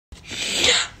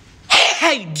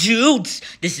Hey dudes,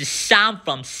 this is Sam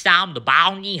from Sam the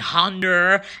Bounty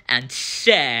Hunter, and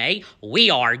today we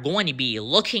are going to be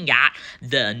looking at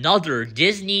another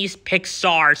Disney's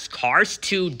Pixar's Cars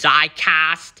 2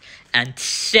 diecast, and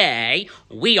today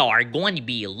we are going to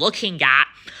be looking at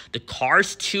the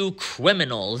Cars 2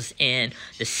 Criminals, and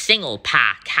the single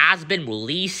pack has been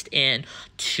released in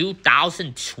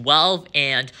 2012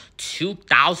 and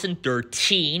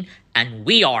 2013, and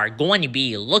we are going to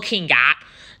be looking at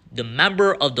the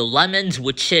member of the Lemons,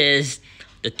 which is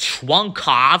the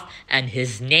Trunkov, and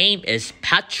his name is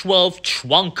Petrov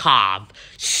Trunkov.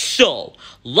 So,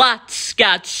 let's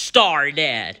get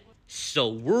started. So,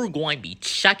 we're going to be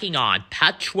checking on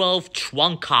Petrov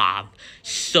Trunkov.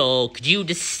 So, could you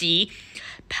just see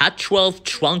Petrov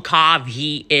Trunkov?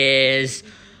 He is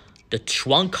the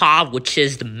Trunkov, which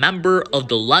is the member of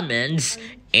the Lemons,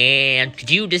 and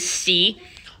could you just see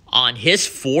on his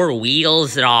four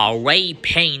wheels that are already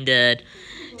painted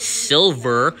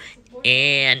silver,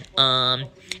 and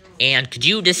could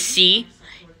you just see,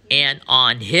 and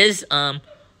on his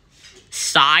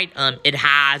side it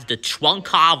has the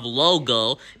Trunkov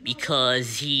logo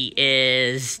because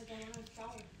his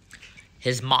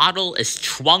model is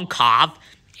Trunkov,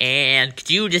 and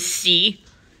could you just see,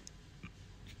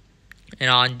 and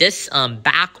on this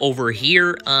back over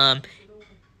here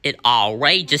it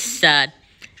already just said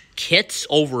kits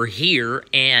over here,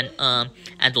 and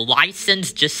the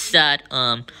license just said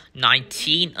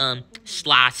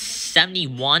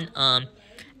 19/71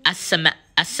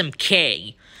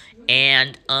 SMK,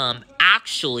 and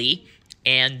actually,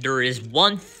 and there is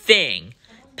one thing: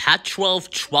 Petrov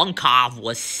Trunkov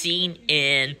was seen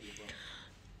in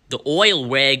the oil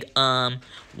rig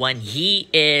when he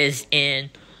is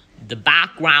in the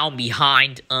background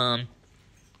behind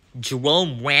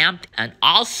Jerome Ramp, and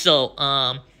also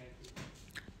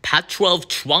Petrov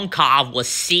Trunkov was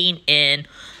seen in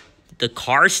the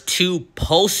Cars 2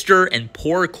 poster and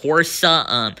Poor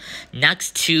Corsa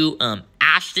next to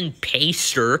Ashton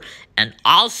Pacer, and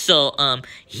also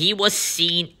he was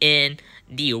seen in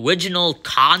the original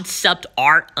concept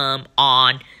art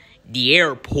on the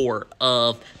airport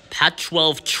of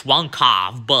Petrov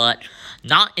Trunkov, but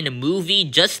not in a movie,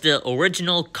 just the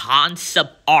original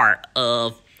concept art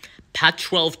of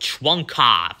Petrov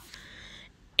Trunkov.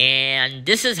 And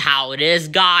this is how it is,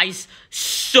 guys.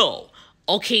 So,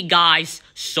 okay, guys,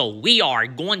 so we are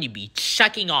going to be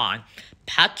checking on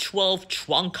Petrov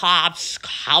Trunkov's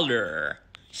color.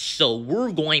 So,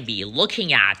 we're going to be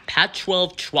looking at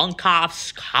Petrov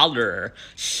Trunkov's color.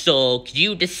 So, could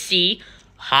you just see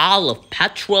all of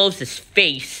Petrov's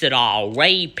face that are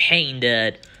already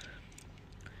painted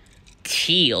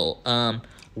teal,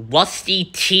 rusty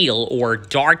teal or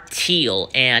dark teal,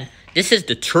 and this is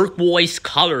the turquoise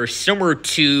color similar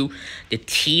to the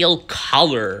teal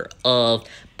color of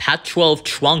Petrov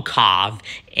Trunkov,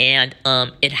 and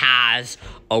it has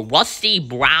a rusty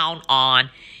brown on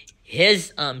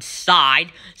his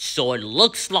side, so it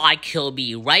looks like he'll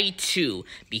be ready to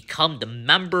become the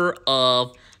member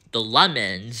of the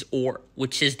Lemons, or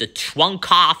which is the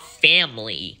Trunkov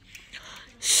family.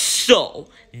 So,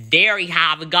 there you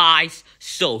have it, guys.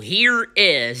 So, here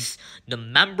is the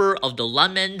member of the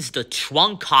Lemons, the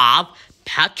Trunkov,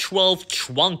 Petrov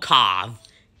Trunkov.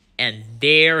 And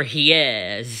there he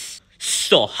is.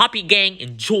 So, hope you gang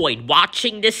enjoyed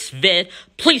watching this vid.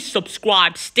 Please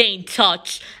subscribe, stay in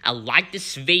touch, and like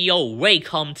this video right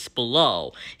comments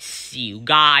below. See you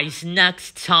guys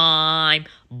next time.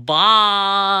 Bye.